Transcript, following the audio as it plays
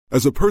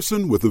As a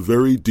person with a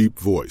very deep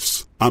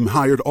voice, I'm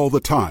hired all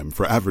the time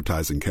for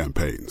advertising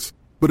campaigns.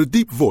 But a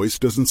deep voice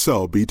doesn't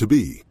sell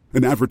B2B,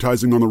 and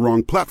advertising on the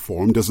wrong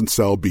platform doesn't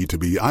sell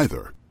B2B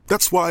either.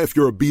 That's why if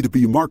you're a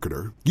B2B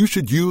marketer, you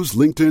should use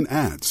LinkedIn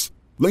ads.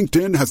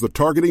 LinkedIn has the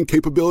targeting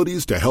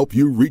capabilities to help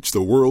you reach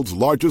the world's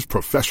largest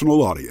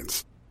professional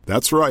audience.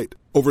 That's right,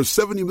 over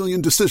 70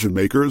 million decision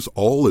makers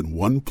all in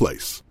one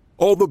place.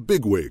 All the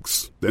big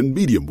wigs, then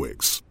medium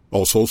wigs,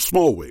 also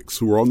small wigs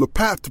who are on the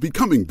path to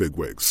becoming big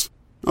wigs.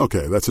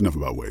 Okay, that's enough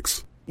about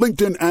wigs.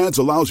 LinkedIn ads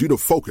allows you to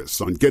focus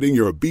on getting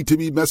your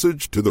B2B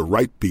message to the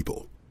right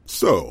people.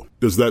 So,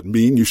 does that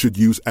mean you should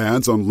use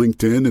ads on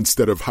LinkedIn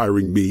instead of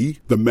hiring me,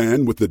 the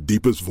man with the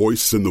deepest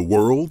voice in the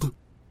world?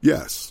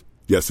 Yes.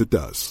 Yes, it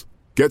does.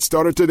 Get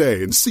started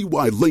today and see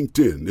why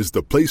LinkedIn is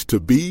the place to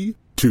be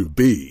to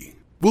be.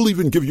 We'll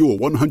even give you a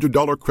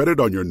 $100 credit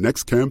on your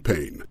next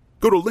campaign.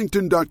 Go to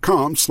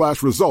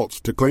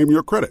linkedin.com/results to claim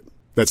your credit.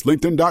 That's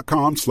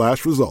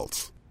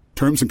linkedin.com/results.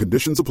 Terms and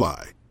conditions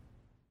apply.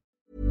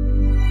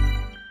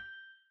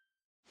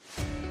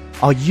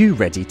 Are you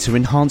ready to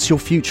enhance your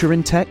future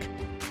in tech?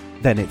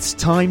 Then it's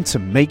time to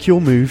make your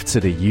move to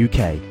the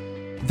UK,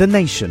 the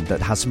nation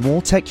that has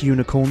more tech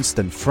unicorns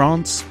than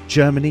France,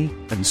 Germany,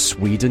 and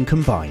Sweden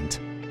combined.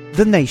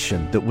 The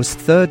nation that was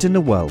third in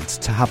the world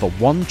to have a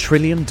 $1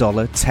 trillion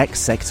tech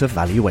sector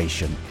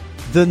valuation.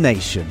 The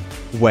nation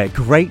where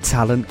great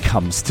talent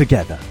comes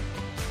together.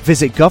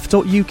 Visit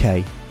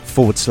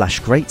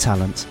gov.uk/great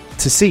talent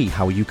to see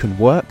how you can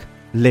work,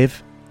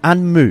 live,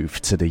 and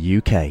move to the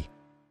UK.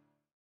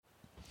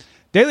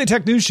 Daily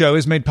Tech News Show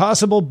is made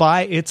possible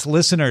by its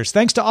listeners.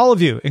 Thanks to all of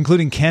you,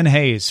 including Ken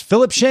Hayes,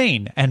 Philip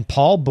Shane, and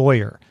Paul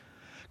Boyer.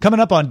 Coming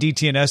up on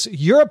DTNS,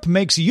 Europe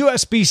makes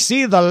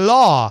USB-C the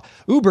law.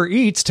 Uber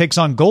Eats takes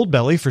on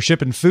Goldbelly for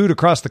shipping food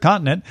across the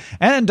continent.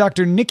 And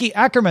Dr. Nikki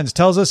Ackermans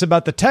tells us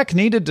about the tech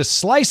needed to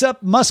slice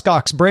up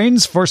muskox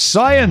brains for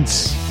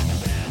science.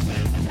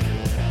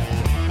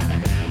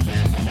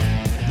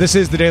 This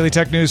is the Daily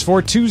Tech News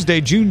for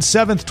Tuesday, June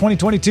 7th,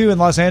 2022 in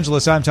Los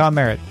Angeles. I'm Tom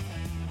Merritt.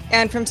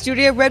 And from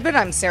Studio Redwood,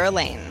 I'm Sarah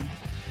Lane.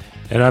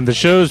 And I'm the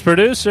show's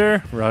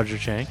producer, Roger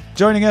Chang.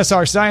 Joining us,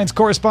 our science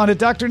correspondent,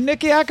 Dr.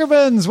 Nikki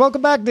Ackermans.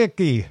 Welcome back,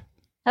 Nikki.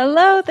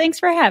 Hello. Thanks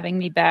for having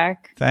me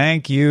back.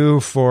 Thank you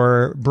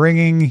for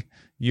bringing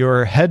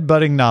your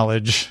head-butting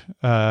knowledge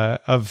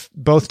of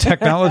both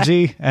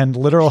technology and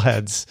literal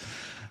heads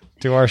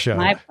to our show.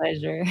 My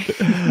pleasure.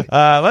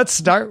 Let's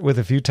start with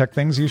a few tech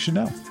things you should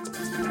know.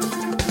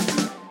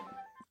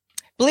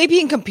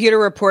 Bleeping Computer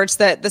reports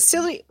that the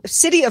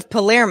city of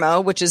Palermo,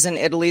 which is in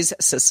Italy's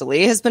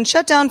Sicily, has been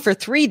shut down for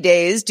 3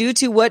 days due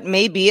to what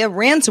may be a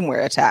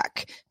ransomware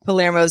attack.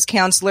 Palermo's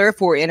counselor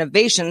for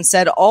innovation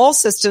said all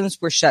systems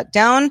were shut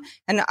down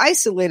and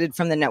isolated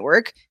from the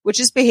network, which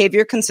is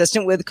behavior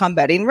consistent with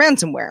combating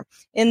ransomware.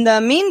 In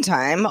the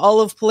meantime, all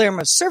of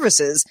Palermo's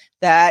services,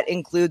 that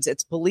includes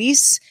its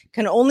police,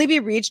 can only be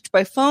reached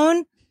by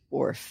phone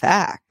or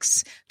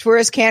fax.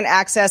 Tourists can't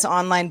access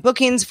online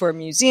bookings for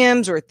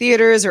museums or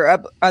theaters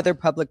or other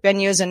public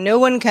venues, and no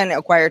one can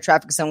acquire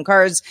traffic zone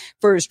cards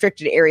for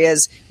restricted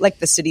areas like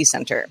the city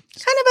center.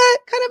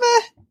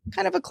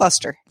 Kind of a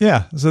cluster.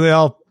 Yeah, so they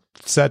all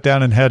sat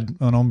down and had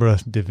an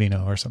ombra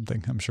divino or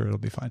something. I'm sure it'll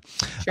be fine.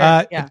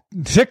 Sure, yeah.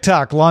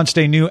 TikTok launched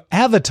a new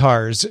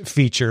avatars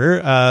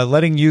feature,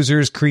 letting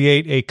users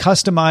create a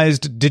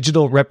customized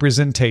digital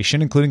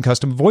representation, including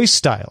custom voice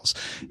styles.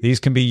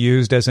 These can be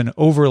used as an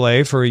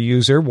overlay for a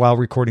user while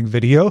recording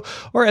video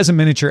or as a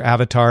miniature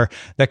avatar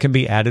that can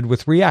be added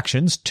with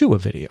reactions to a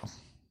video.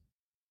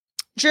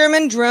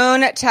 German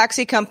drone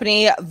taxi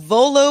company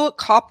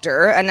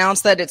Volocopter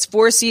announced that its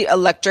 4-seat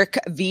electric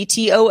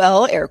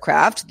VTOL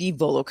aircraft, the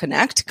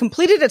VoloConnect,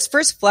 completed its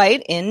first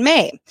flight in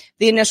May.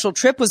 The initial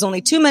trip was only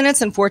 2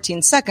 minutes and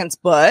 14 seconds,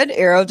 but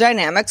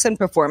aerodynamics and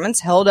performance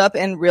held up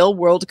in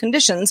real-world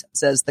conditions,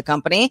 says the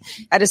company,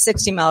 at a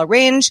 60-mile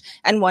range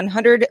and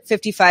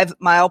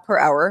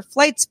 155-mile-per-hour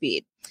flight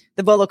speed.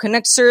 The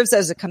VoloConnect serves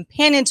as a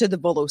companion to the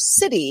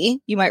VoloCity.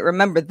 You might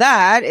remember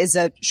that is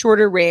a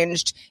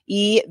shorter-ranged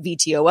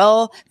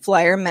eVTOL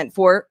flyer meant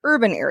for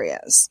urban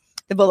areas.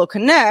 The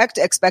VoloConnect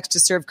expects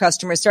to serve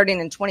customers starting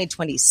in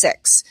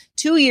 2026,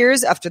 2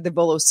 years after the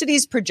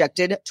VoloCity's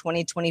projected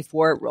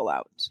 2024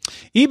 rollout.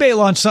 eBay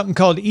launched something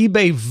called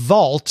eBay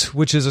Vault,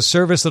 which is a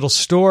service that'll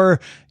store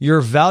your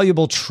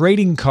valuable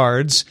trading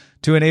cards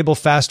to enable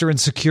faster and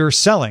secure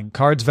selling.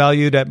 Cards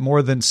valued at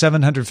more than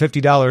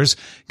 $750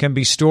 can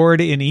be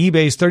stored in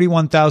eBay's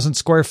 31,000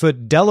 square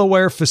foot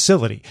Delaware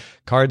facility.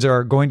 Cards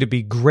are going to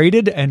be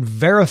graded and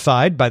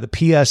verified by the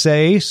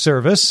PSA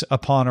service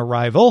upon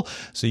arrival.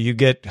 So you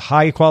get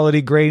high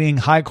quality grading,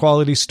 high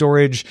quality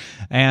storage,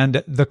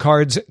 and the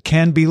cards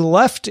can be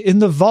left in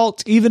the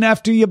vault even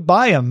after you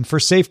buy them for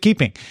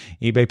safekeeping.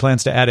 eBay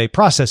plans to add a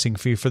processing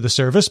fee for the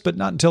service, but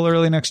not until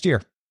early next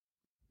year.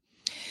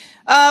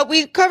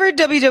 We covered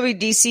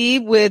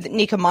WWDC with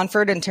Nika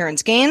Monfort and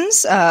Terrence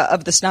Gaines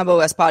of the Snub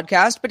OS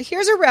podcast, but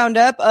here's a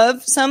roundup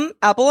of some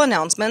Apple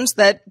announcements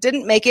that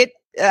didn't make it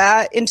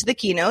into the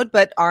keynote,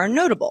 but are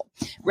notable.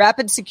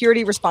 Rapid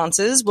security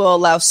responses will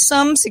allow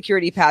some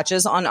security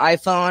patches on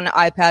iPhone,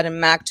 iPad, and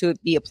Mac to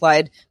be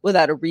applied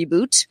without a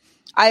reboot.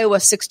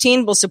 iOS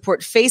 16 will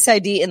support Face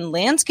ID in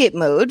landscape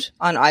mode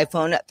on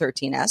iPhone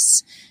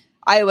 13s.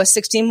 iOS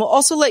 16 will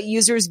also let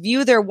users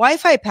view their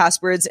Wi-Fi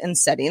passwords in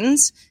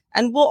settings,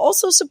 and will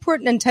also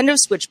support Nintendo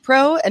Switch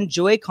Pro and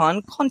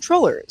Joy-Con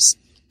controllers.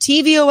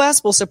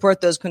 tvOS will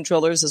support those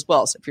controllers as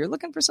well. So if you're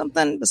looking for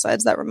something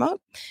besides that remote,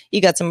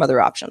 you got some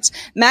other options.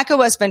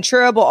 macOS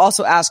Ventura will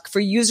also ask for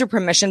user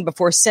permission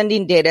before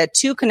sending data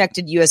to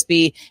connected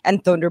USB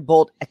and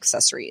Thunderbolt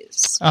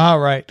accessories. All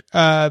right.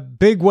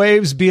 Big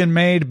waves being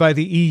made by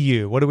the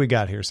EU. What do we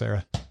got here,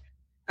 Sarah?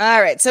 All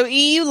right. So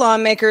EU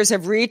lawmakers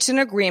have reached an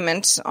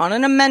agreement on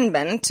an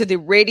amendment to the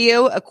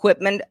Radio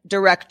Equipment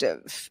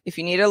Directive. If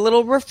you need a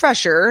little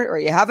refresher or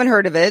you haven't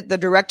heard of it, the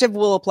directive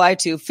will apply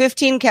to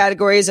 15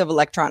 categories of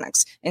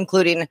electronics,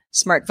 including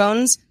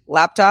smartphones,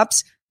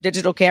 laptops,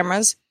 digital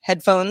cameras,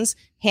 headphones,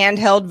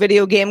 handheld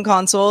video game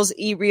consoles,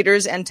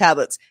 e-readers, and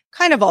tablets.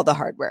 Kind of all the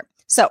hardware.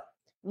 So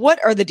what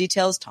are the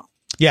details, Tom?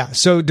 Yeah,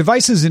 so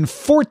devices in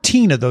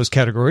 14 of those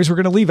categories. We're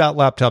going to leave out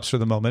laptops for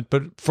the moment,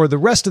 but for the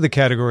rest of the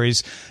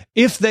categories,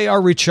 if they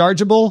are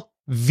rechargeable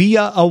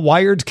via a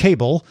wired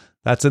cable,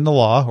 that's in the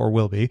law or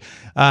will be,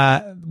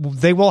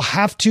 they will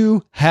have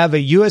to have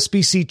a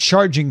USB-C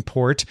charging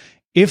port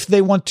if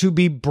they want to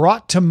be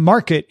brought to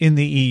market in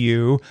the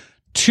EU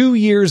 2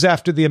 years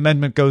after the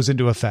amendment goes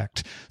into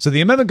effect. So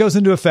the amendment goes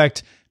into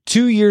effect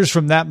 2 years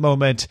from that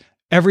moment.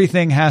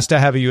 Everything has to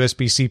have a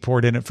USB-C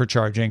port in it for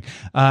charging.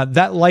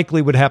 That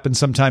likely would happen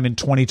sometime in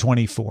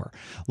 2024.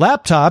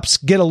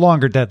 Laptops get a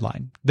longer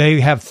deadline.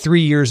 They have 3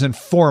 years and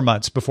 4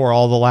 months before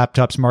all the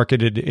laptops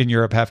marketed in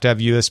Europe have to have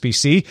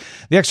USB-C.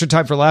 The extra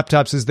time for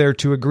laptops is there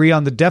to agree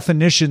on the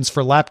definitions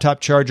for laptop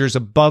chargers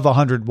above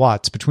 100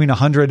 watts. Between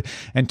 100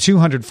 and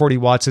 240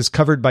 watts is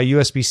covered by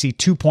USB-C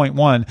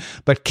 2.1,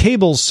 but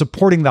cables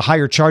supporting the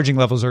higher charging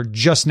levels are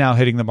just now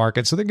hitting the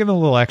market, so they're giving a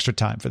little extra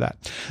time for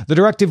that. The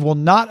directive will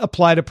not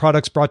apply to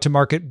products brought to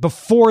market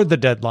before the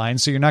deadline,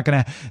 so you're not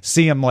going to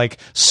see them like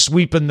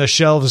sweeping the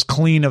shelves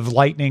clean of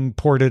lightning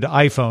ported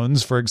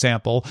iPhones, for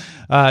example.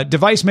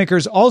 Device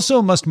makers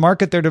also must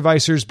market their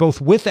devices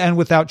both with and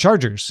without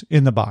chargers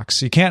in the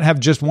box. You can't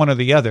have just one or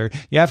the other.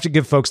 You have to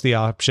give folks the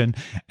option.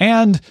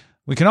 And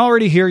we can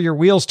already hear your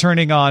wheels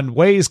turning on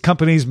ways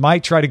companies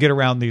might try to get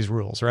around these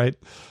rules, right?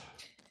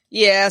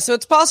 Yeah, so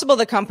it's possible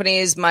the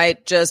companies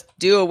might just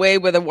do away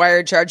with a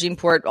wired charging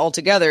port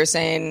altogether,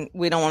 saying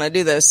we don't want to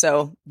do this.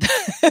 So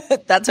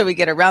that's how we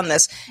get around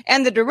this.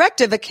 And the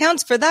directive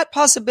accounts for that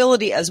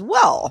possibility as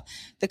well.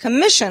 The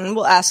commission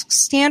will ask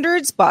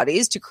standards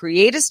bodies to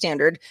create a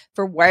standard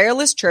for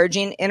wireless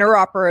charging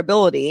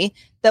interoperability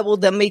that will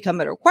then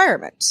become a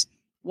requirement.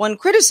 One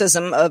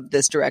criticism of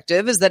this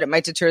directive is that it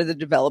might deter the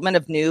development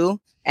of new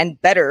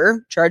and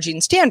better charging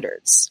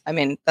standards. I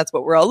mean, that's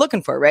what we're all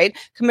looking for, right?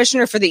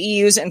 Commissioner for the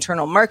EU's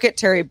internal market,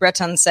 Terry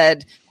Breton,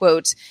 said,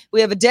 quote,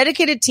 "We have a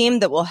dedicated team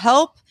that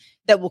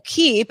will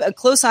keep a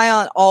close eye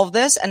on all of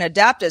this and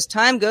adapt as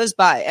time goes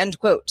by," end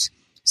quote.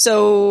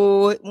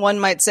 So one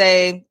might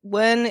say,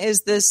 when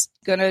is this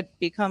going to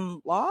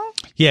become law?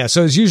 Yeah.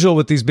 So as usual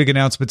with these big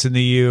announcements in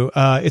the EU,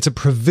 it's a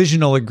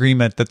provisional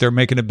agreement that they're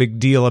making a big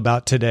deal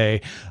about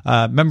today.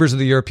 Members of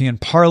the European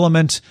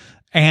Parliament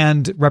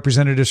and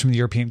representatives from the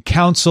European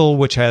Council,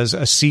 which has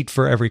a seat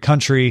for every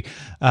country,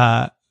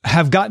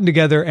 have gotten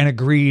together and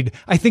agreed,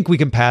 I think we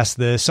can pass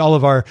this. All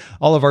of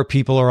our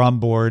people are on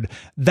board.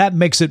 That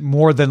makes it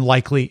more than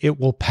likely it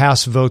will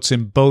pass votes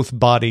in both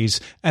bodies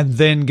and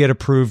then get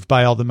approved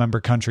by all the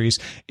member countries.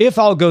 If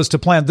all goes to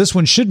plan, this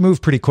one should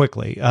move pretty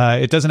quickly.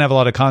 It doesn't have a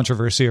lot of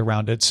controversy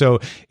around it.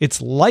 So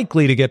it's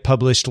likely to get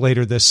published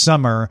later this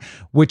summer,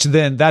 which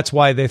then that's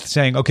why they're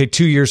saying, okay,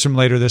 2 years from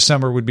later this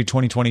summer would be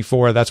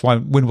 2024. That's why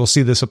when we'll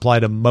see this apply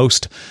to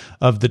most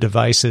of the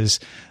devices.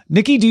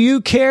 Nikki, do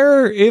you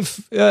care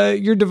if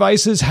your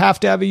devices have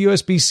to have a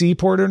USB-C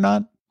port or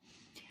not?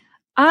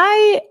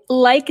 I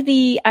like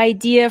the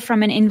idea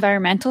from an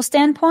environmental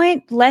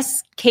standpoint,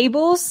 less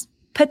cables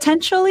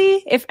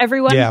potentially, if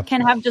everyone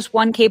can have just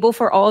one cable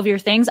for all of your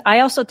things.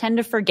 I also tend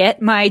to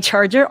forget my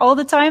charger all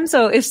the time.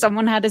 So if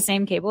someone had the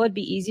same cable, it'd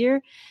be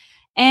easier.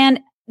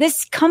 And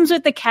this comes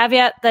with the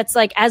caveat that's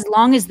like, as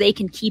long as they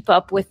can keep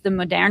up with the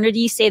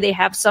modernity, say they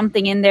have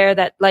something in there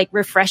that like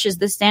refreshes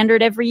the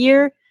standard every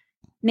year,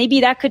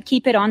 maybe that could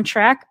keep it on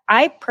track.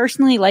 I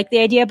personally like the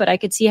idea, but I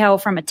could see how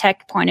from a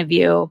tech point of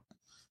view,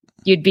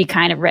 you'd be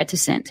kind of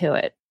reticent to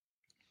it.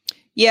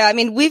 Yeah, I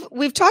mean,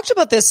 we've talked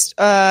about this.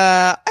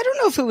 I don't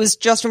know if it was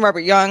Justin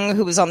Robert Young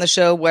who was on the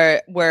show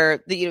where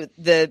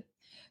the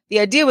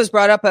idea was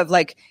brought up of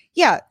like,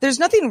 yeah, there's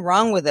nothing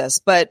wrong with this,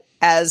 but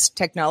as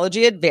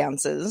technology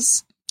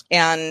advances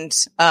and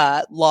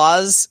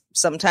laws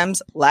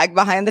sometimes lag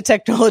behind the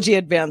technology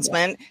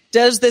advancement,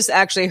 does this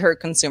actually hurt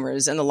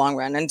consumers in the long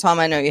run? And Tom,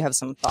 I know you have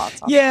some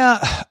thoughts on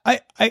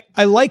that.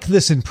 I like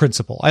this in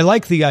principle. I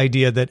like the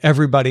idea that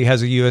everybody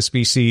has a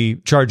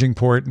USB-C charging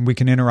port and we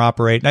can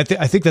interoperate. And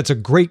I think that's a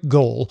great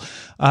goal.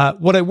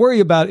 What I worry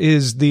about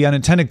is the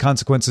unintended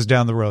consequences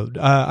down the road.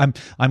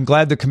 I'm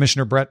glad that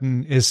Commissioner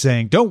Breton is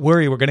saying, don't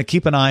worry, we're going to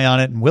keep an eye on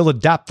it and we'll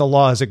adapt the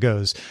law as it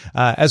goes.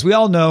 As we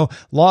all know,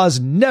 laws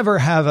never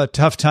have a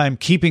tough time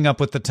keeping up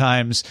with the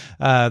times.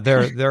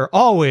 They're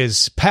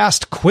always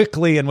passed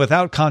quickly and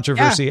without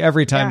controversy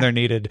every time they're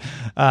needed.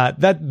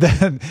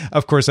 That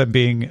of course, I'm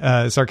being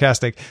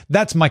sarcastic.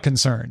 That's my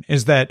concern,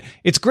 is that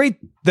it's great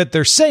that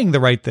they're saying the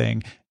right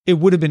thing. It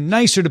would have been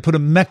nicer to put a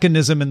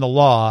mechanism in the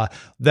law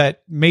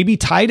that maybe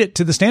tied it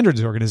to the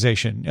standards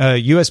organization.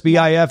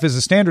 USBIF is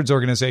a standards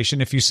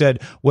organization. If you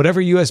said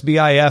whatever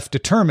USBIF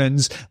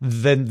determines,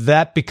 then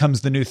that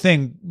becomes the new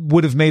thing,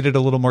 would have made it a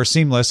little more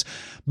seamless.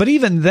 But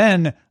even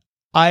then,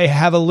 I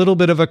have a little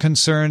bit of a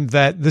concern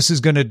that this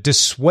is going to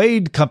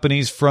dissuade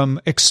companies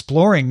from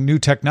exploring new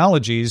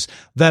technologies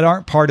that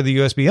aren't part of the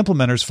USB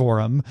Implementers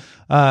Forum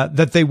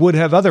that they would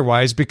have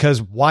otherwise,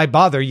 because why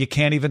bother? You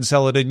can't even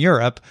sell it in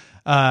Europe.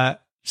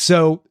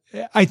 So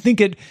I think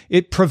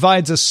it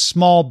provides a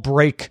small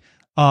break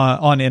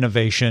on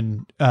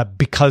innovation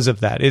because of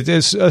that. It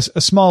is a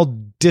small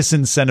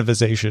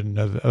disincentivization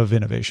of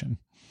innovation.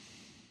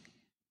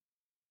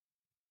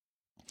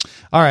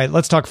 All right,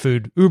 let's talk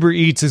food. Uber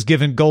Eats has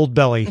given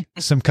Goldbelly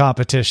some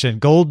competition.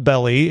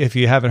 Goldbelly, if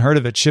you haven't heard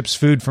of it, ships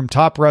food from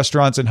top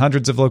restaurants in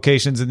hundreds of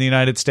locations in the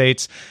United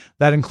States.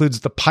 That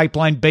includes the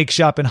Pipeline Bake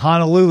Shop in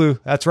Honolulu.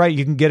 That's right,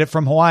 you can get it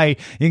from Hawaii.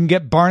 You can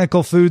get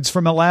Barnacle Foods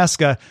from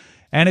Alaska.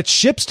 And it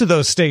ships to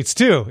those states,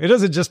 too. It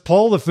doesn't just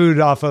pull the food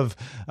off of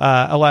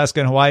Alaska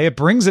and Hawaii. It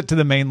brings it to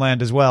the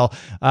mainland as well.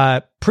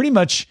 Pretty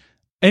much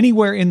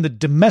anywhere in the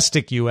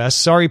domestic U.S.,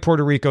 sorry,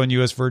 Puerto Rico and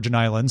U.S. Virgin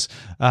Islands,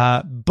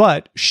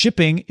 but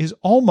shipping is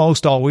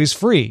almost always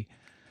free.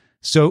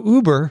 So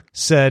Uber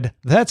said,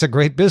 that's a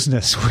great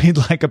business. We'd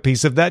like a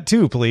piece of that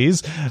too,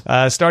 please.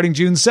 Starting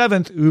June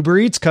 7th, Uber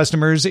Eats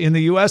customers in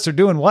the U.S. are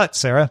doing what,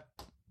 Sarah?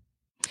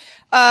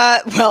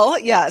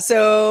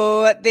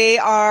 So they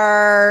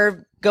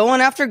are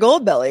going after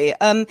Goldbelly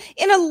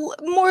in a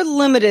more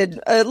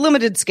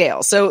limited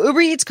scale. So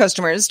Uber Eats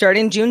customers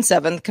starting June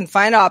 7th can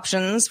find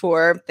options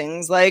for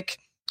things like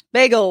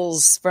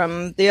bagels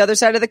from the other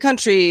side of the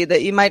country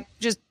that you might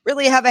just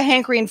really have a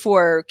hankering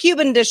for,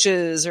 Cuban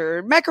dishes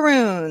or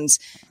macaroons,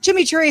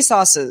 chimichurri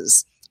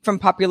sauces from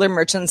popular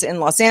merchants in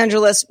Los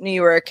Angeles, New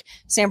York,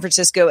 San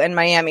Francisco, and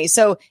Miami.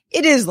 So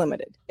it is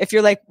limited. If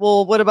you're like,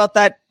 well, what about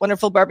that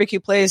wonderful barbecue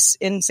place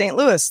in St.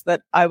 Louis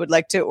that I would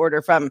like to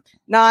order from?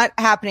 Not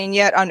happening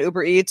yet on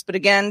Uber Eats, but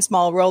again,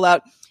 small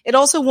rollout. It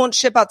also won't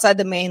ship outside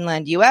the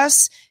mainland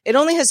US. It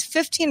only has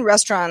 15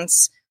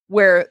 restaurants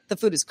where the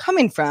food is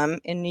coming from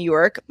in New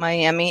York,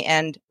 Miami,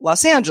 and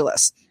Los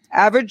Angeles.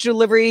 Average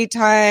delivery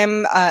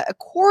time,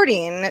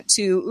 according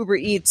to Uber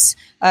Eats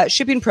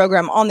shipping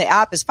program on the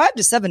app, is 5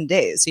 to 7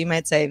 days. So you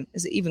might say,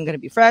 is it even going to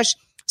be fresh?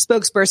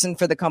 Spokesperson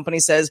for the company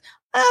says,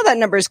 that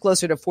number is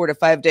closer to 4 to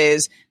 5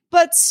 days.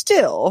 But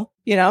still,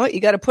 you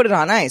got to put it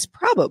on ice,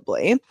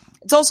 probably.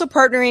 It's also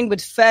partnering with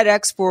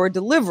FedEx for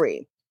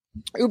delivery.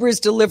 Uber's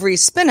delivery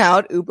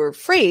spinout, Uber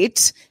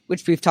Freight,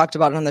 which we've talked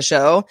about on the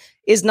show,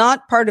 is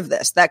not part of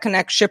this. That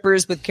connects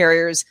shippers with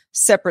carriers'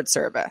 separate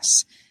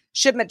service.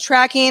 Shipment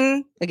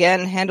tracking,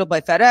 again, handled by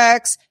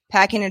FedEx.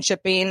 Packing and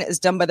shipping is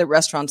done by the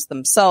restaurants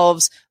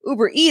themselves.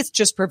 Uber Eats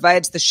just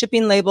provides the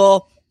shipping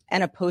label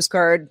and a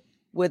postcard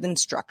with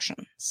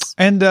instructions.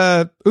 And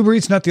Uber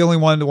Eats not the only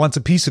one that wants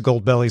a piece of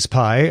Goldbelly's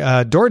pie.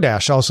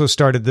 DoorDash also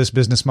started this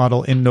business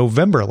model in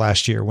November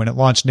last year when it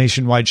launched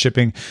nationwide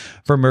shipping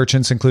for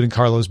merchants, including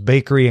Carlo's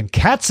Bakery and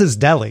Katz's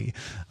Deli,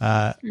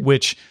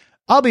 which,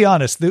 I'll be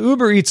honest, the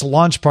Uber Eats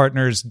launch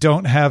partners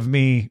don't have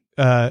me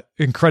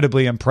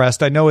incredibly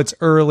impressed. I know it's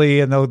early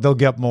and they'll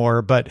get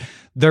more, but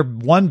their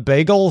one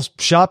bagel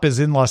shop is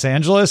in Los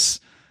Angeles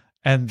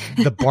and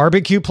the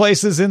barbecue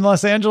place is in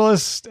Los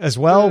Angeles as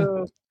well.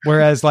 Ooh.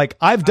 Whereas, like,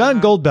 I've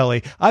done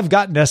Goldbelly. I've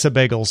gotten Nessa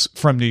Bagels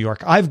from New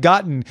York. I've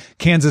gotten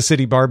Kansas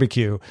City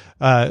barbecue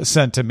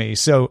sent to me.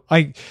 So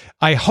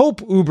I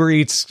hope Uber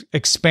Eats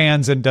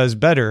expands and does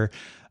better.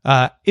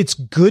 It's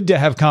good to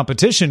have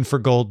competition for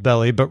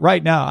Goldbelly, but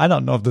right now, I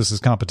don't know if this is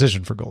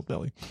competition for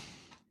Goldbelly.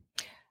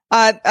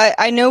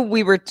 I know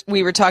we were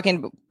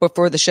talking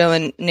before the show,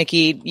 and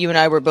Nikki, you and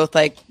I were both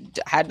like,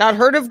 had not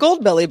heard of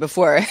Goldbelly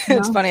before. No.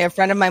 It's funny. A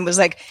friend of mine was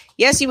like,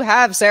 yes, you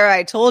have, Sarah.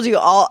 I told you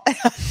all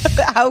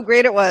how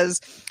great it was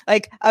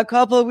like a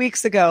couple of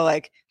weeks ago.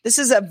 Like, this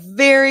is a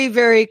very,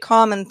 very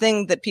common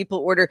thing that people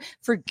order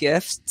for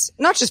gifts,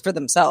 not just for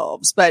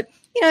themselves, but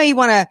you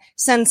want to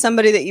send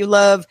somebody that you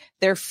love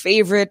their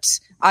favorite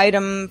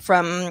item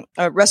from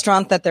a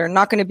restaurant that they're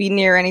not going to be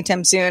near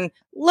anytime soon.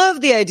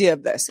 Love the idea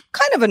of this.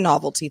 Kind of a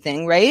novelty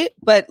thing, right?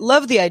 But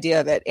love the idea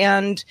of it.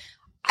 And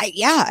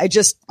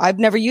I've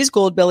never used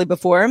Goldbelly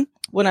before.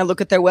 When I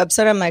look at their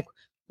website, I'm like,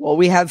 well,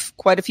 we have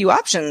quite a few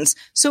options.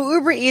 So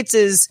Uber Eats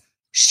is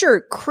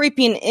sure,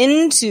 creeping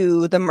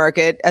into the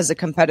market as a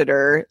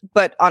competitor,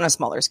 but on a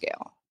smaller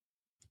scale.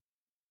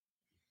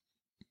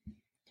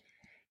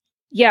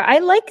 Yeah, I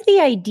like the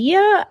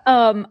idea.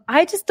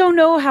 I just don't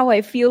know how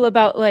I feel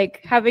about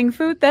like having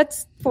food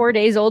that's 4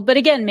 days old. But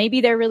again, maybe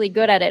they're really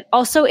good at it.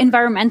 Also,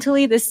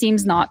 environmentally, this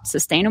seems not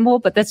sustainable.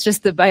 But that's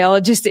just the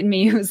biologist in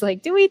me who's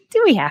like, do we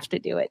have to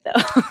do it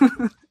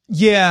though?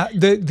 Yeah,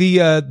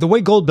 the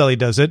way Goldbelly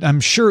does it, I'm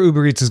sure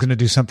Uber Eats is going to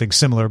do something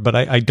similar, but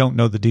I don't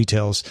know the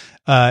details.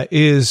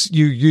 Is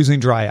you using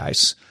dry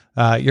ice.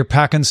 You're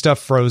packing stuff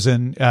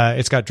frozen.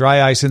 It's got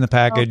dry ice in the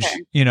package.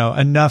 Okay.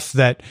 Enough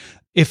that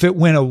if it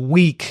went a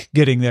week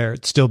getting there,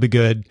 it'd still be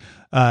good.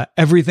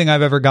 Everything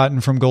I've ever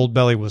gotten from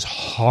Goldbelly was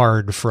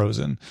hard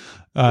frozen.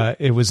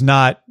 It was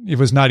not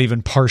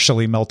even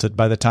partially melted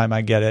by the time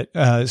I get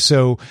it.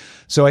 So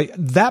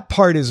that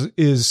part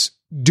is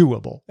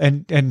doable,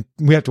 and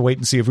we have to wait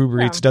and see if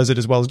Uber Eats does it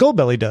as well as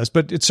Goldbelly does,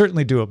 but it's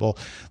certainly doable.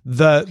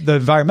 The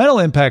environmental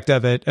impact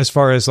of it, as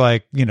far as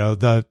like,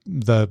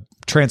 the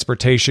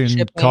transportation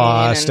shipping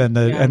cost and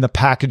the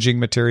packaging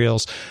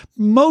materials,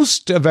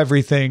 most of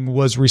everything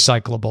was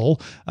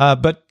recyclable,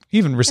 but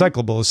even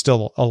recyclable is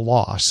still a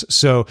loss.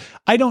 So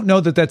I don't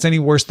know that that's any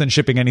worse than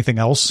shipping anything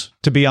else,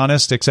 to be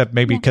honest, except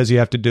maybe because you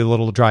have to do a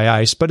little dry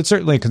ice, but it's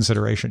certainly a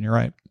consideration. You're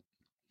right.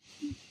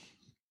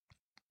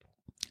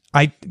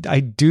 I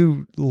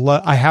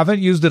haven't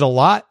used it a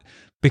lot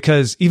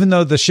because even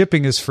though the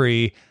shipping is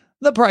free,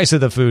 the price of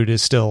the food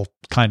is still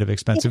kind of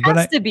expensive. It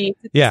has to be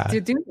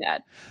to do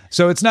that.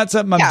 So it's not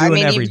something I'm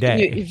doing every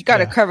day. You've got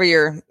to cover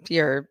your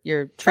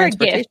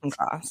transportation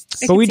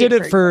costs. But we did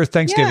it for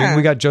Thanksgiving. Yeah.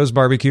 We got Joe's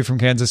Barbecue from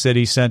Kansas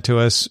City sent to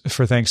us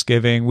for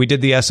Thanksgiving. We did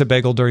the Essa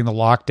Bagel during the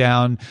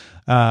lockdown.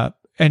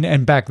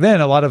 And back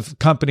then, a lot of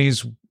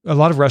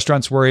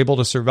restaurants were able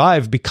to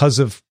survive because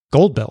of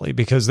Goldbelly,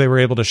 because they were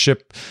able to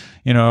ship,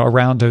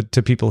 around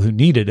to people who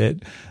needed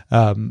it.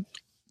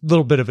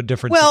 Little bit of a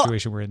different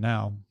situation we're in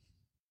now.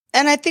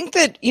 And I think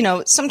that,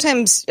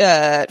 sometimes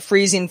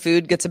freezing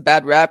food gets a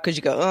bad rap because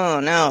you go, oh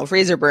no,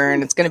 freezer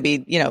burn. It's going to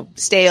be,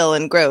 stale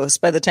and gross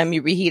by the time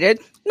you reheat it.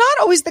 Not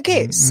always the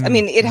case. I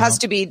mean, it has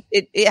to be,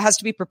 it has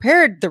to be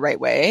prepared the right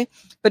way,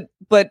 but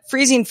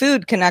freezing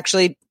food can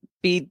actually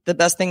be the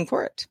best thing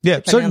for it.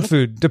 Yeah. Certain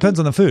food depends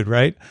on the food,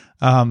 right?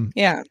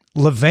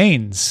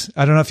 Levain's.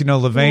 I don't know if you know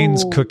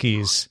Levain's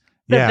cookies.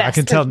 Yeah, I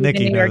can tell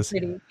Nikki knows.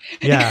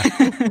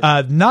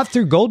 Yeah. Not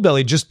through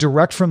Goldbelly, just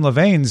direct from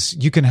Levain's.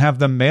 You can have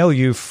them mail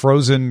you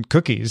frozen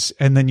cookies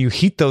and then you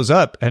heat those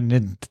up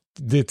and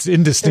it's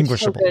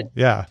indistinguishable. So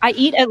yeah. I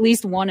eat at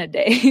least one a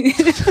day.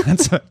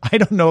 I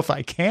don't know if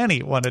I can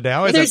eat one a day.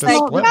 I've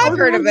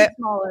heard of it.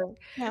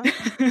 Yeah,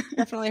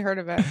 definitely heard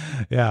of it.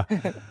 Yeah.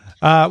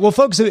 Well,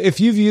 folks, if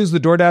you've used the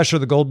DoorDash or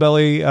the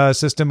Goldbelly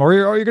system, or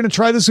you're going to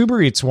try this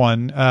Uber Eats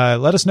one,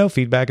 let us know.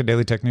 Feedback at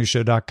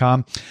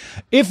dailytechnewsshow.com.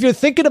 If you're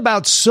thinking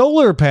about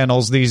solar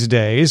panels these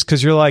days,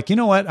 because you're like, you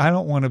know what? I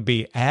don't want to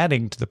be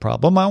adding to the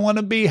problem. I want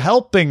to be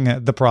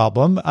helping the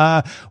problem.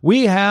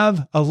 We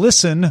have a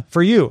listen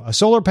for you, a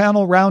solar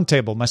panel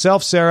roundtable.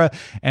 Myself, Sarah,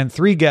 and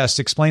 3 guests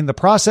explain the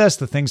process,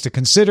 the things to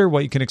consider,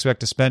 what you can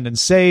expect to spend and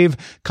save,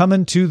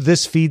 coming to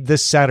this feed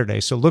this Saturday.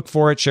 So look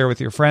for it, share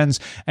with your friends.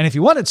 And if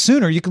you want it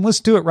sooner, you can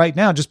listen to it right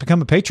now. Just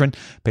become a patron,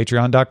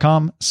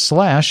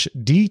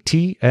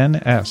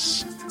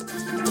 patreon.com/DTNS.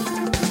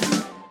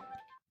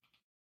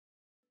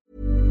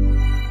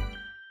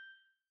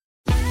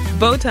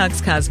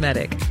 Botox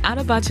Cosmetic, out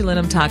of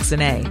botulinum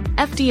toxin A,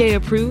 FDA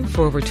approved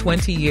for over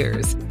 20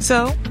 years.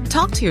 So,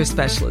 talk to your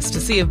specialist to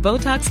see if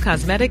Botox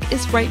Cosmetic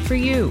is right for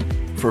you.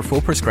 For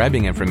full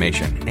prescribing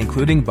information,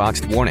 including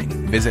boxed warning,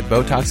 visit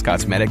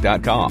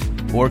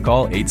BotoxCosmetic.com or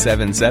call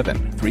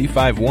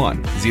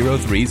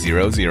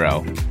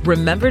 877-351-0300.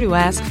 Remember to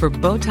ask for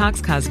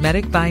Botox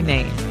Cosmetic by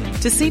name.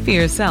 To see for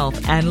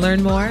yourself and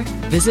learn more,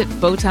 visit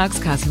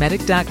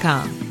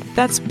BotoxCosmetic.com.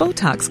 That's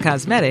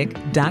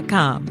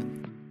BotoxCosmetic.com.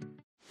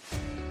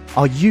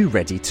 Are you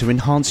ready to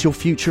enhance your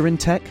future in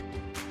tech?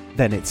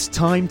 Then it's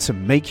time to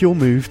make your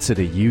move to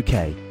the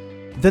UK,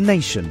 the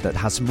nation that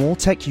has more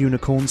tech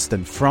unicorns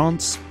than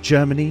France,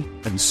 Germany,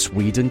 and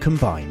Sweden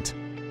combined.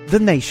 The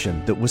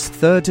nation that was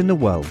third in the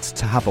world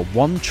to have a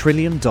 $1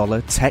 trillion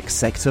tech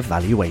sector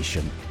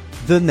valuation.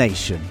 The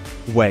nation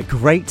where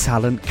great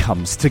talent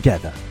comes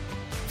together.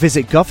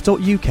 Visit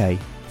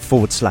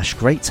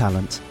gov.uk/great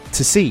talent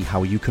to see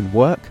how you can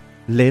work,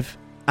 live,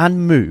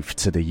 and move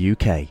to the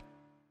UK.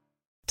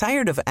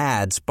 Tired of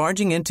ads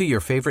barging into your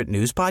favorite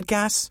news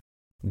podcasts?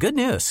 Good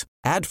news.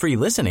 Ad-free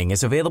listening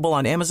is available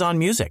on Amazon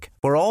Music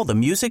for all the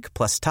music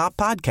plus top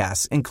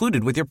podcasts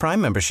included with your Prime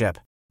membership.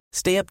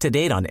 Stay up to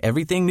date on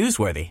everything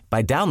newsworthy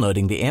by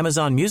downloading the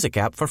Amazon Music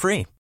app for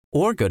free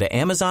or go to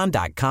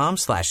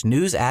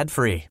amazon.com/news ad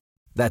free.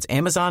 That's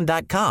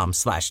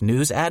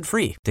amazon.com/news ad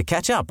free to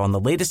catch up on the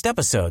latest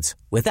episodes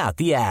without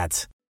the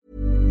ads.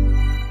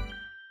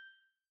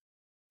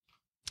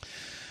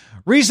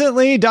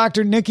 Recently,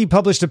 Dr. Nikki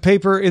published a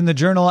paper in the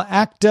journal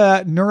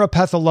Acta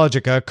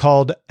Neuropathologica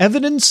called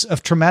Evidence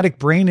of Traumatic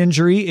Brain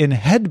Injury in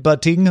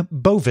Headbutting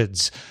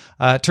Bovids.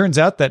 Turns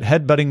out that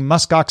headbutting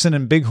muskoxen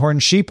and bighorn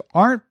sheep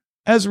aren't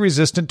as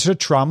resistant to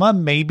trauma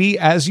maybe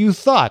as you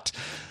thought.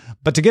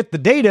 But to get the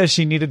data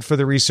she needed for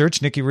the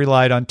research, Nikki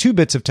relied on two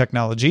bits of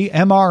technology,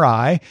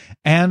 MRI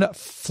and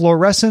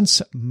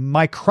fluorescence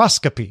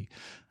microscopy.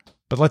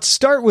 But let's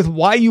start with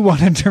why you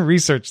wanted to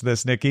research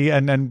this, Nikki,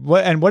 and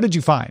what did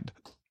you find?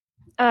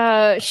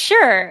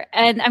 Sure.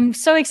 And I'm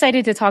so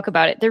excited to talk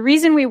about it. The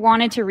reason we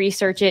wanted to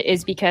research it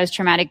is because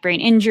traumatic brain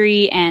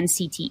injury and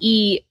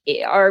CTE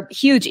are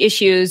huge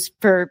issues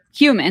for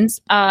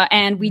humans.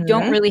 And we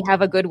don't really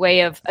have a good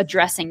way of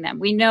addressing them.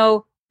 We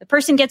know the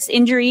person gets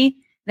injury,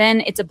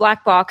 then it's a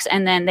black box,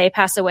 and then they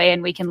pass away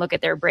and we can look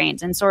at their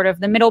brains. And sort of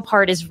the middle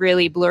part is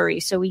really blurry.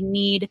 So we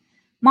need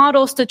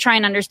models to try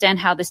and understand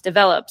how this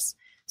develops.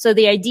 So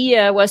the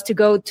idea was to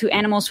go to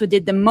animals who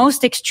did the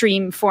most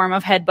extreme form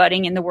of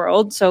headbutting in the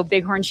world, so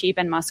bighorn sheep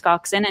and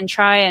muskoxen, and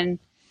try and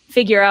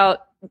figure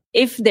out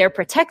if they're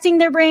protecting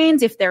their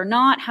brains, if they're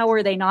not, how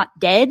are they not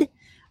dead?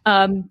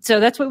 So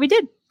that's what we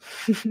did.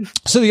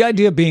 So the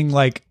idea being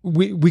like,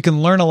 we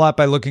can learn a lot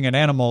by looking at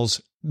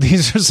animals.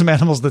 These are some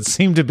animals that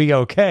seem to be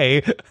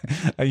okay.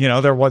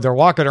 They're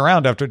walking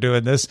around after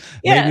doing this.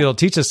 Yeah. Maybe it'll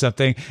teach us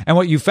something. And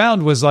what you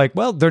found was like,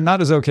 well, they're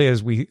not as okay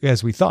as we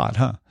thought,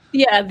 huh?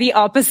 Yeah, the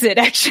opposite,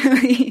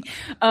 actually.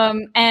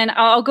 And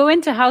I'll go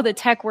into how the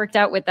tech worked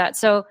out with that.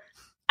 So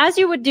as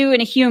you would do in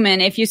a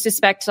human, if you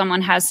suspect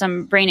someone has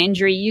some brain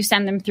injury, you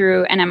send them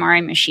through an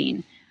MRI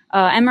machine.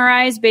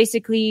 MRI is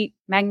basically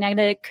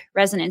magnetic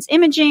resonance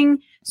imaging.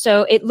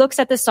 So it looks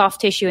at the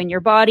soft tissue in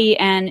your body.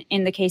 And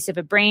in the case of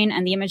a brain,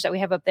 and the image that we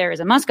have up there is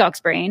a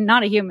muskox brain,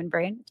 not a human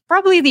brain. It's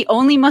probably the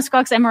only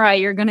muskox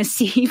MRI you're going to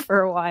see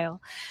for a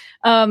while.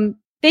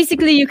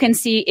 Basically, you can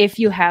see if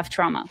you have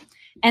trauma.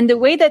 And the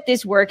way that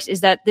this works is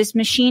that this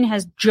machine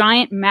has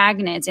giant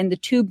magnets in the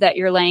tube that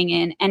you're laying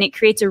in, and it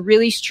creates a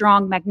really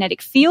strong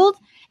magnetic field.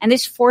 And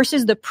this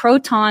forces the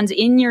protons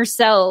in your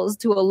cells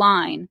to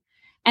align.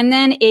 And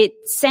then it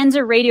sends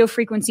a radio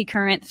frequency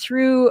current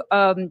through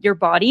your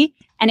body,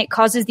 and it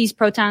causes these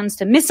protons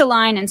to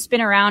misalign and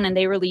spin around, and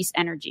they release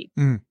energy.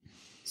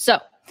 So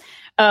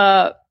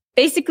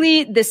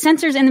basically, the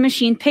sensors in the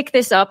machine pick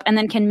this up and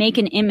then can make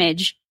an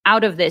image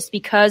out of this,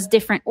 because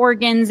different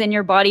organs in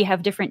your body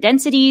have different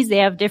densities. They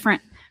have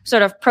different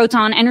sort of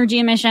proton energy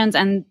emissions,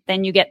 and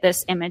then you get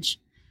this image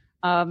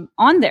on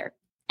there.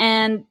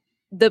 And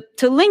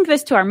to link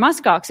this to our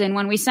muskoxen,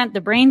 when we sent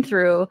the brain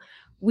through,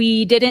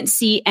 we didn't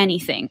see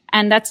anything.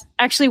 And that's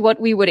actually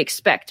what we would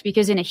expect,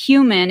 because in a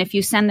human, if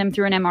you send them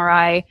through an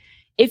MRI,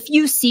 if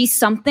you see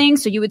something,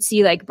 so you would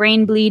see like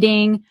brain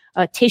bleeding,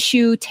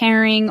 tissue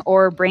tearing,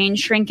 or brain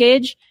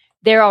shrinkage,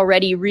 they're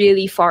already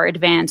really far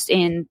advanced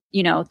in,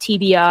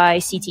 TBI,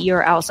 CTE,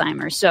 or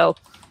Alzheimer's. So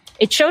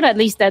it showed at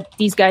least that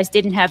these guys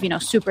didn't have,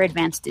 super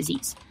advanced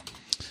disease.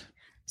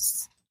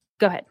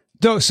 Go ahead.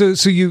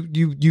 So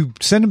you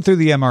send them through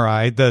the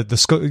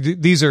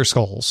MRI. These are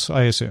skulls,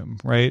 I assume,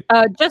 right?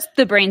 Just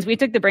the brains. We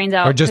took the brains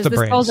out, or just the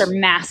brains. Skulls are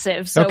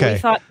massive, so we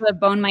thought the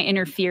bone might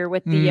interfere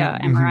with the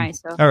MRI.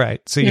 So all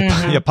right, so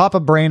you pop a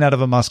brain out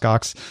of a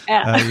muskox.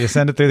 Yeah. You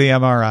send it through the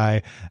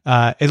MRI.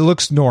 It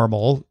looks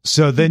normal.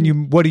 So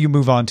then what do you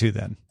move on to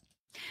then?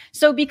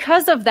 So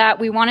because of that,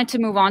 we wanted to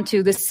move on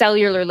to the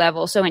cellular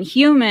level. So in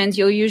humans,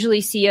 you'll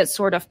usually see a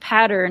sort of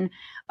pattern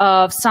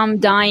of some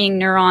dying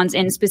neurons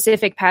in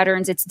specific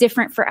patterns. It's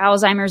different for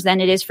Alzheimer's than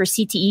it is for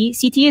CTE.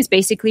 CTE is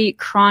basically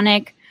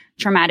chronic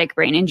traumatic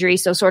brain injury.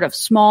 So sort of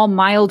small,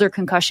 milder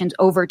concussions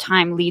over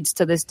time leads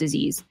to this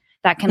disease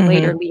that can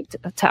later lead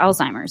to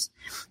Alzheimer's.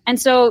 And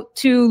so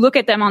to look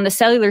at them on the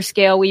cellular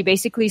scale, we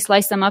basically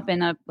slice them up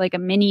in a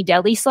mini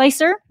deli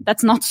slicer.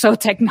 That's not so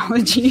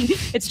technology.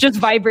 It's just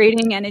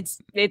vibrating, and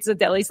it's a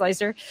deli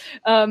slicer.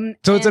 So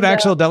it's an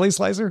actual deli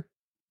slicer?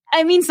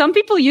 I mean, some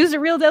people use a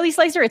real deli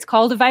slicer. It's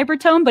called a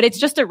vibratome, but it's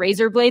just a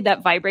razor blade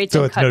that vibrates.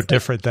 So it's no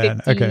different than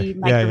 50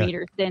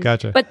 micrometers thin.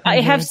 Gotcha. But I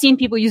have seen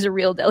people use a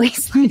real deli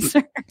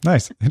slicer.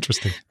 Nice,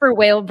 interesting. For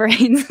whale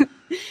brains.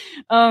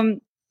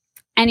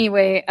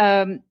 Anyway,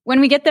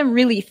 when we get them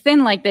really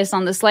thin like this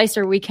on the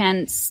slicer, we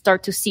can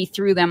start to see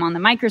through them on the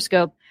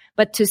microscope.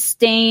 But to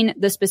stain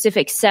the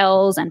specific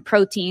cells and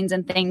proteins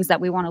and things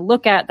that we want to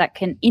look at that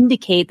can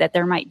indicate that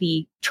there might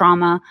be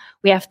trauma,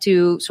 we have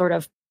to sort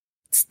of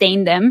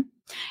stain them.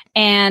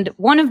 And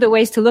one of the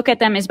ways to look at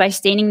them is by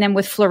staining them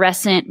with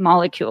fluorescent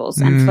molecules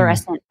and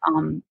fluorescent,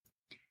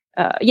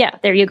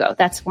 there you go.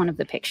 That's one of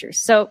the pictures.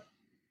 So,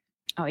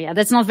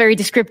 that's not very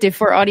descriptive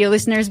for audio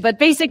listeners, but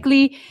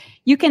basically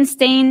you can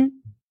stain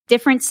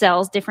different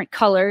cells, different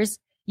colors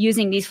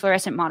using these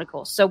fluorescent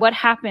molecules. So what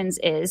happens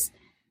is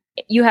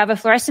you have a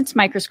fluorescence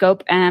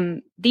microscope,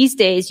 and these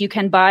days you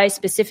can buy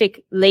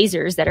specific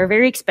lasers that are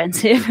very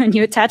expensive, and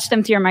you attach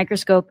them to your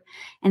microscope,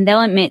 and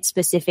they'll emit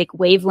specific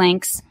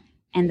wavelengths,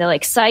 and they'll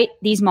excite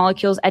these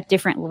molecules at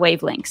different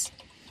wavelengths.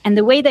 And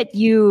the way that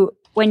you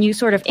when you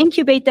sort of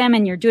incubate them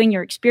and you're doing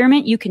your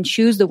experiment, you can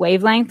choose the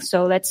wavelength.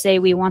 So let's say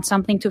we want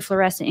something to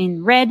fluoresce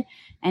in red,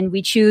 and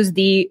we choose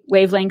the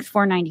wavelength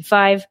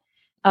 495.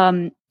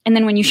 And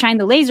then when you shine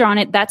the laser on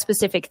it, that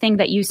specific thing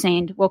that you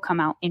stained will come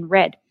out in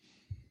red.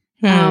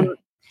 And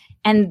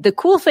the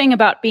cool thing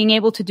about being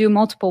able to do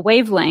multiple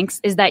wavelengths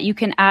is that you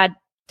can add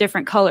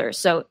different colors.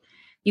 So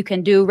you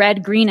can do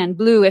red, green, and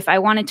blue. If I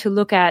wanted to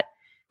look at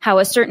how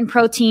a certain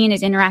protein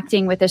is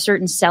interacting with a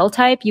certain cell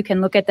type, you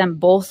can look at them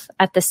both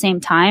at the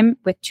same time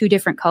with two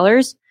different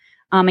colors.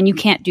 And you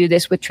can't do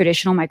this with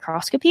traditional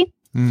microscopy.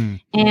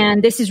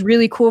 And this is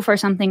really cool for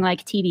something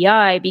like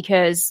TBI,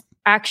 because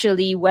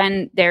actually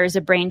when there's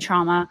a brain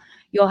trauma,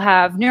 you'll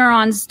have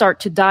neurons start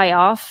to die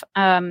off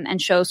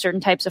and show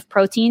certain types of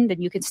protein, then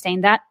you can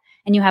stain that.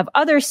 And you have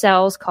other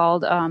cells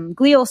called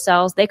glial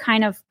cells. They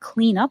kind of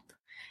clean up.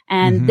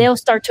 And they'll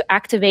start to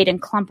activate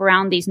and clump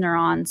around these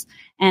neurons.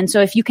 And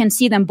so if you can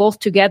see them both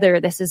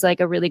together, this is like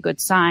a really good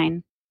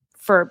sign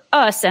for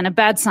us and a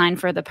bad sign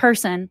for the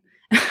person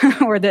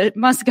or the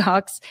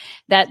muskox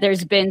that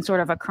there's been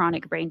sort of a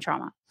chronic brain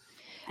trauma.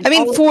 And I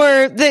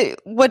mean,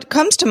 what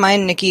comes to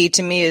mind, Nikki,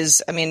 to me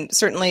is, I mean,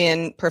 certainly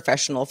in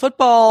professional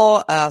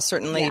football,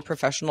 certainly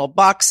professional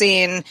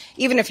boxing,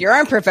 even if you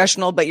aren't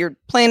professional, but you're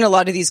playing a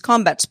lot of these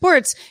combat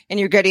sports and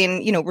you're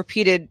getting,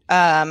 repeated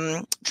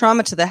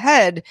trauma to the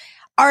head.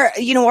 Are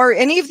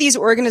any of these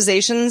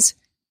organizations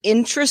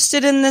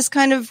interested in this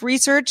kind of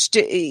research?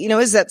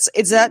 Is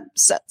that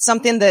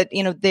something that,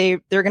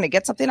 they're going to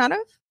get something out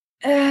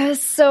of?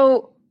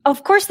 So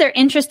of course they're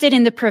interested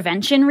in the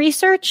prevention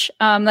research.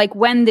 Like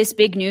when this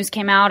big news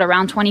came out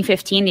around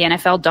 2015, the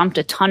NFL dumped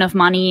a ton of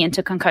money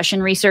into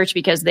concussion research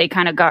because they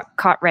kind of got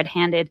caught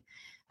red-handed.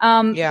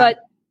 But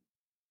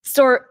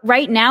so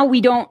right now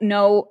we don't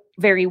know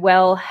very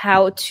well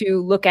how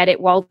to look at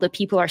it while the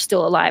people are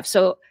still alive.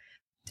 So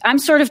I'm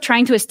sort of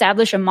trying to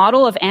establish a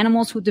model of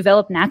animals who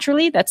develop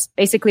naturally. That's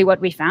basically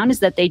what we found, is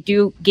that they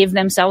do give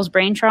themselves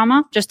brain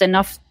trauma, just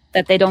enough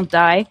that they don't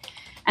die.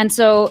 And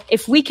so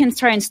if we can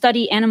try and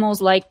study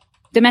animals like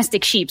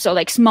domestic sheep, so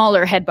like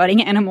smaller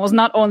head-butting animals,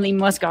 not only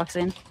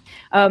muskoxen,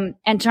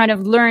 and try to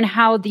learn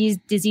how these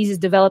diseases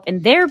develop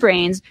in their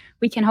brains,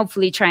 we can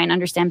hopefully try and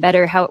understand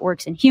better how it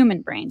works in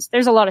human brains.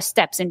 There's a lot of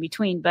steps in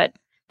between, but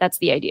that's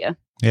the idea.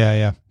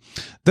 Yeah.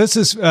 This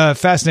is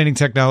fascinating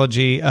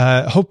technology.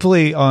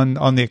 Hopefully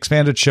on the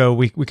expanded show,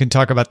 we can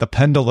talk about the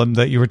pendulum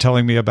that you were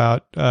telling me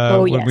about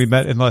when we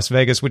met in Las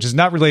Vegas, which is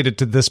not related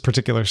to this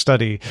particular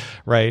study,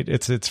 right?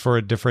 It's for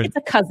a different... It's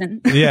a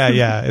cousin.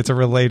 Yeah. It's a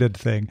related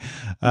thing.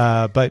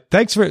 But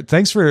thanks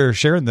for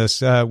sharing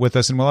this with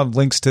us. And we'll have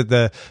links to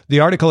the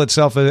article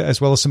itself, as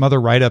well as some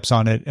other write-ups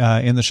on it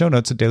in the show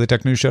notes at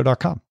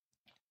dailytechnewsshow.com.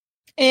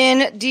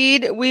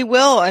 Indeed, we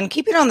will. And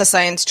keeping on the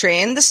science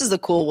train, this is a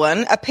cool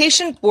one. A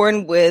patient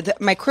born with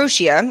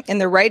microtia in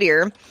the right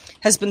ear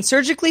has been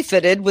surgically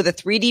fitted with a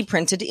 3D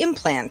printed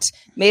implant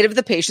made of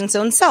the patient's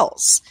own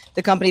cells.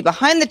 The company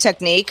behind the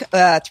technique,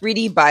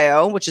 3D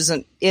Bio, which is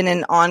in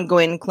an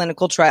ongoing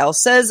clinical trial,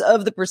 says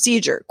of the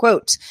procedure,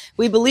 quote,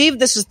 "We believe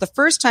this is the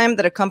first time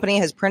that a company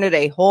has printed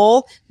a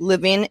whole,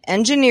 living,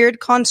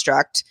 engineered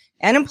construct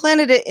and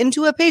implanted it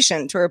into a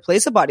patient to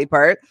replace a body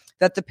part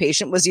that the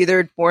patient was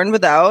either born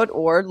without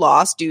or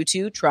lost due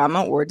to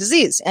trauma or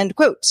disease," end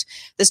quote.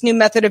 This new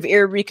method of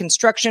ear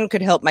reconstruction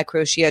could help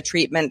microtia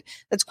treatment.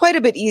 That's quite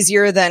a bit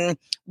easier than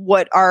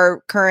what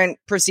our current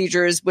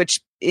procedures, which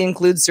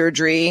include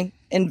surgery,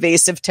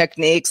 invasive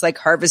techniques like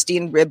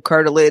harvesting rib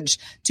cartilage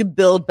to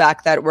build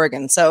back that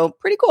organ. So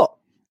pretty cool.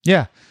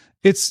 Yeah.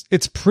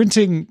 It's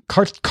printing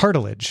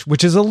cartilage,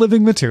 which is a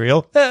living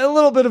material. A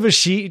little bit of a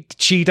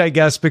cheat, I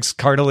guess, because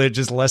cartilage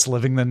is less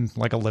living than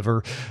like a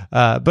liver.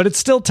 But it's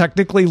still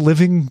technically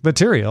living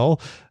material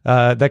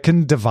that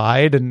can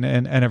divide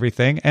and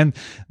everything. And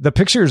the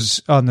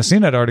pictures on the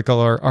CNET article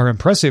are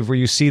impressive, where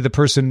you see the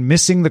person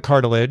missing the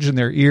cartilage and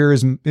their ear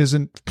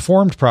isn't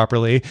formed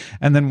properly.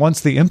 And then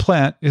once the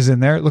implant is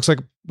in there, it looks like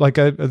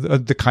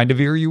the kind of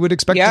ear you would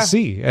expect to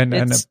see, and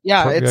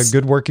a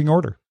good working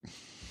order.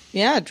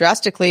 Yeah,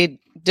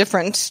 drastically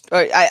different.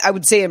 I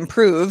would say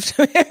improved.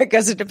 I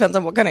guess it depends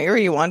on what kind of ear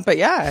you want, but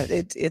yeah,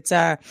 it's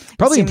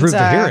probably improved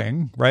the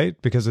hearing, right?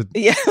 Because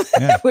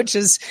which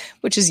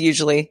is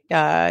usually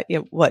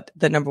what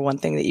the number one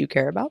thing that you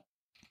care about.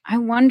 I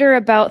wonder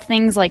about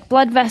things like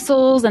blood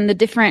vessels and the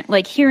different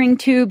like hearing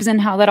tubes and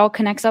how that all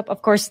connects up.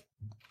 Of course,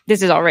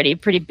 this is already a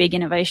pretty big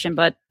innovation,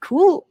 but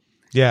cool.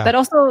 Yeah. But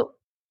also,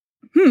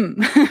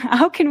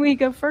 how can we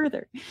go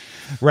further?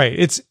 Right.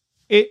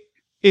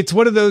 It's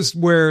one of those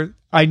where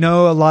I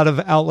know a lot of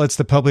outlets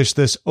that publish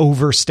this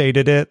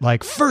overstated it,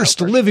 like first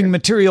living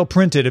material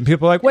printed, and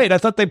people are like, wait, I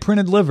thought they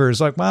printed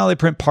livers. Like, well, they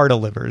print part of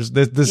livers.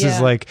 This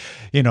is like,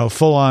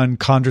 full on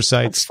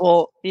chondrocytes.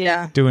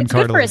 Doing it's cartilage.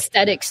 Good for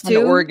aesthetics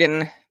too. An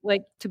organ.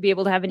 Like to be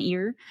able to have an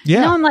ear.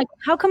 Yeah. Now I'm like,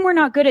 how come we're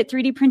not good at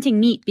 3D printing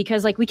meat?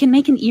 Because like we can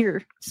make an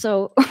ear.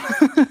 So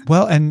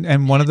well,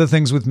 and one of the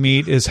things with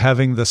meat is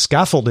having the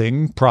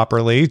scaffolding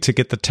properly to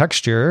get the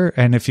texture.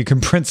 And if you can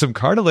print some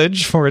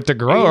cartilage for it to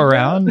grow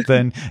around,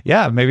 then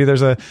maybe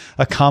there's a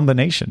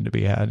combination to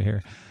be had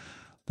here.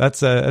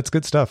 That's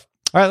good stuff.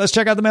 All right, let's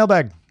check out the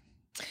mailbag.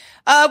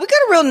 We got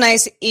a real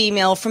nice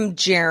email from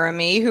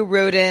Jeremy, who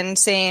wrote in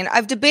saying,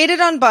 I've debated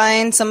on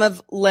buying some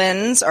of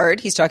Len's art.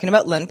 He's talking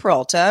about Len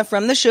Peralta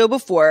from the show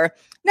before.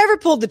 Never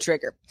pulled the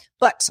trigger.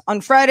 But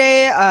on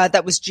Friday,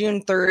 that was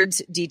June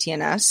 3rd's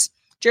DTNS,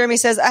 Jeremy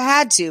says, I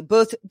had to,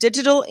 both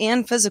digital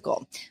and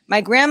physical. My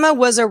grandma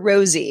was a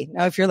Rosie.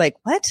 Now, if you're like,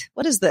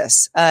 what is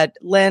this?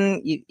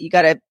 Len, you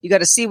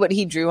gotta see what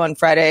he drew on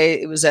Friday.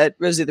 It was a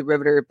Rosie the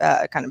Riveter,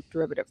 kind of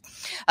derivative.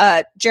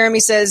 Jeremy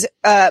says,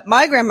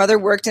 my grandmother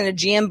worked in a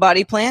GM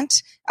body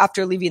plant.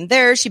 After leaving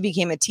there, she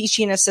became a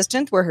teaching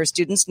assistant where her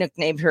students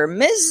nicknamed her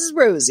Mrs.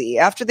 Rosie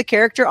after the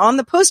character on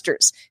the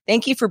posters.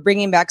 Thank you for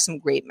bringing back some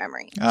great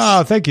memories.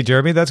 Oh, thank you,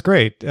 Jeremy. That's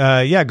great.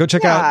 Go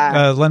check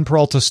out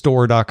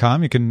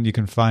lenperaltastore.com. You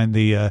can find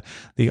the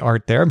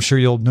art there. I'm sure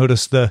you'll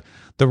notice the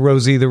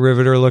Rosie the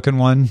Riveter looking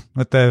one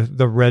with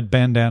the red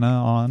bandana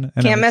on.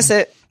 And can't miss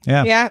it.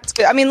 Yeah, it's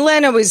good. I mean,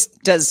 Len always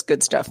does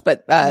good stuff,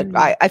 but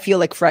I feel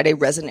like Friday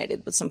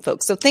resonated with some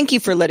folks. So thank you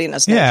for letting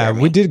us know. Yeah,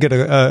 Jeremy. we did get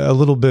a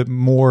little bit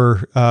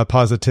more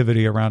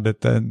positivity around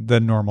it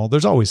than normal.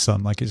 There's always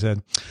some, like you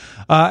said.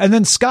 And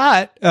then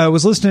Scott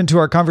was listening to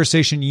our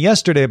conversation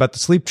yesterday about the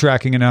sleep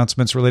tracking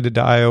announcements related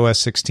to iOS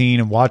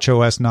 16 and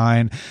watchOS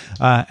 9,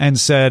 and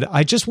said,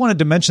 I just wanted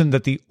to mention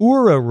that the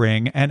Oura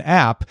Ring and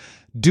app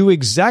do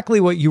exactly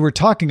what you were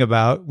talking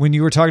about when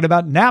you were talking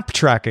about nap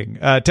tracking.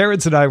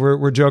 Terrence and I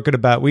were joking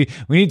about we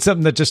need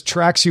something that just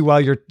tracks you while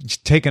you're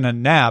taking a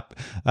nap,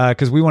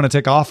 because we want to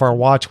take off our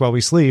watch while we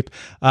sleep.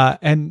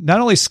 And not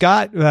only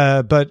Scott,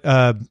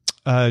 but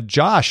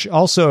Josh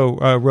also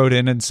wrote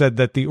in and said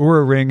that the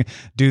Oura Ring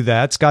do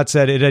that. Scott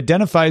said it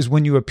identifies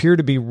when you appear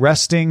to be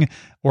resting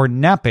or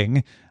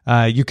napping.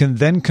 You can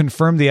then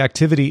confirm the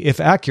activity if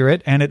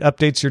accurate, and it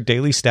updates your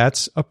daily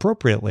stats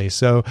appropriately.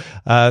 So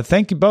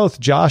thank you both,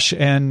 Josh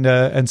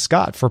and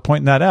Scott, for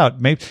pointing that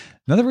out. Maybe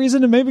another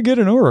reason to maybe get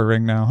an Oura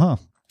Ring now, huh?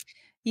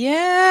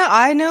 Yeah,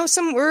 I know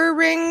some Oura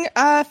Ring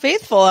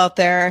faithful out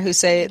there who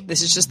say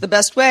this is just the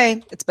best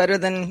way. It's better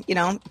than,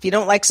 if you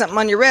don't like something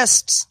on your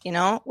wrist,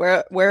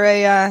 wear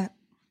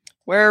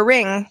a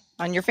ring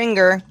on your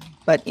finger.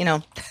 But,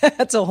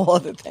 that's a whole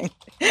other thing.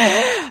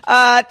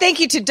 Thank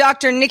you to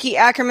Dr. Nikki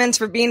Ackermans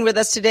for being with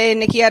us today.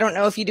 Nikki, I don't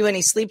know if you do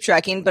any sleep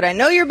tracking, but I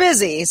know you're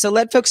busy. So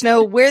let folks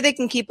know where they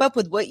can keep up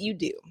with what you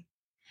do.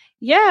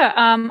 Yeah,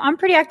 I'm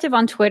pretty active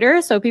on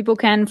Twitter, so people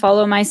can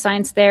follow my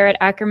science there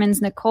at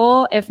Ackermans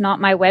Nicole. If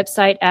not, my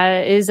website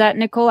is at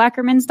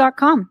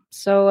NicoleAckermans.com.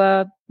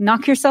 So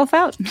knock yourself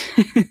out.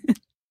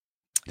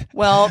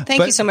 Well,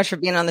 thank you so much for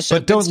being on the show.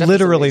 But don't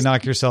literally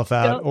knock yourself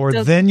out,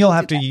 or then you'll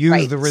have to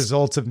use the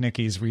results of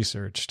Nikki's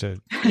research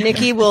to.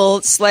 Nikki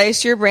will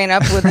slice your brain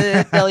up with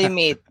a deli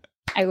meat.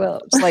 I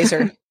will.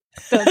 Slicer.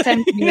 Don't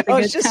tempt me with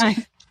a good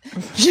time.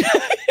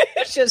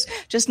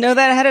 Just know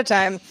that ahead of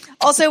time.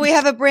 Also, we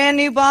have a brand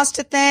new boss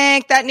to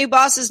thank. That new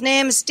boss's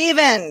name is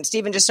Steven.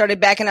 Steven just started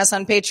backing us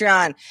on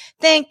Patreon.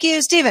 Thank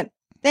you, Steven.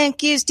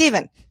 Thank you,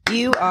 Steven.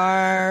 You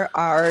are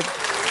our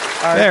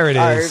there it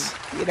is.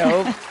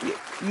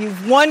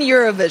 You've won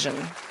Eurovision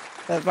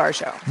of our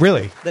show.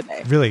 Really?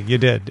 Really, you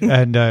did.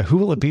 And who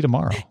will it be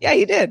tomorrow? Yeah,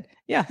 you did.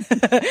 Yeah.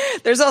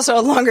 There's also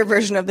a longer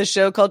version of the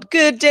show called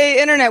Good Day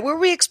Internet, where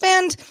we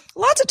expand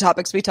lots of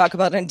topics we talk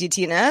about on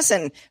DTNS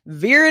and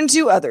veer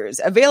into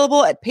others.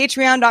 Available at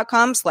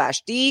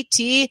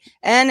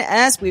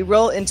patreon.com/DTNS. We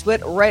roll into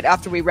it right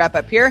after we wrap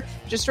up here.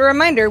 Just a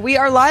reminder, we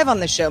are live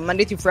on the show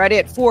Monday through Friday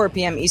at 4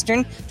 p.m.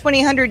 Eastern,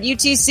 2000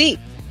 UTC.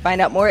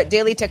 Find out more at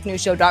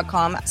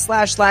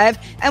dailytechnewsshow.com/live.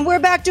 And we're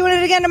back doing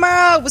it again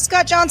tomorrow with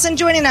Scott Johnson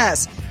joining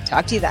us.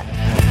 Talk to you then.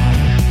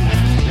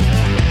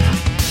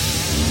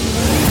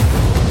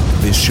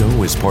 This show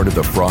is part of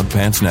the Frog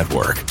Pants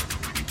Network.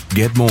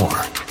 Get more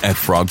at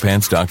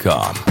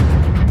frogpants.com.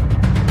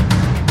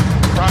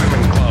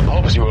 Diamond Club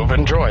hopes you have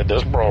enjoyed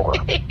this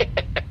program.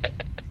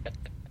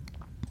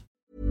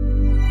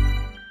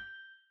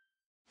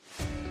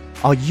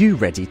 Are you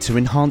ready to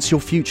enhance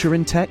your future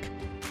in tech?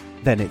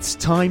 Then it's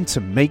time to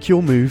make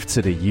your move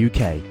to the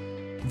UK,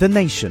 the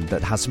nation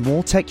that has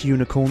more tech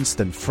unicorns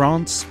than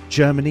France,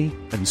 Germany,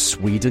 and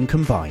Sweden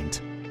combined.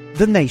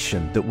 The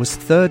nation that was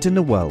third in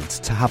the world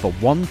to have a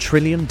 $1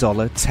 trillion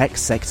tech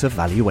sector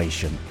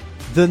valuation.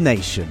 The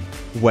nation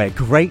where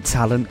great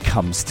talent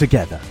comes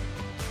together.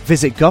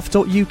 Visit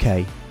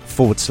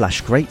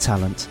gov.uk/great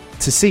talent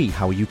to see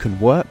how you can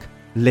work,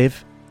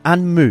 live,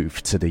 and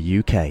move to the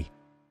UK.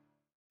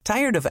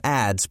 Tired of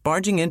ads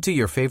barging into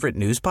your favorite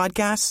news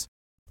podcasts?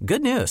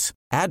 Good news.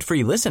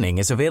 Ad-free listening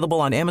is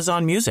available on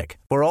Amazon Music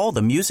for all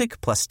the music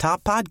plus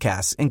top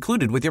podcasts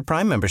included with your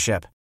Prime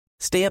membership.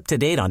 Stay up to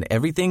date on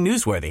everything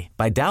newsworthy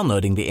by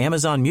downloading the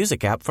Amazon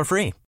Music app for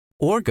free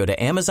or go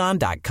to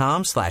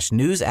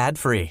amazon.com/news ad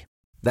free.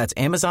 That's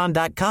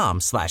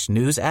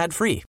amazon.com/news ad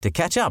free to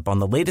catch up on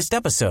the latest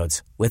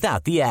episodes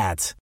without the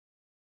ads.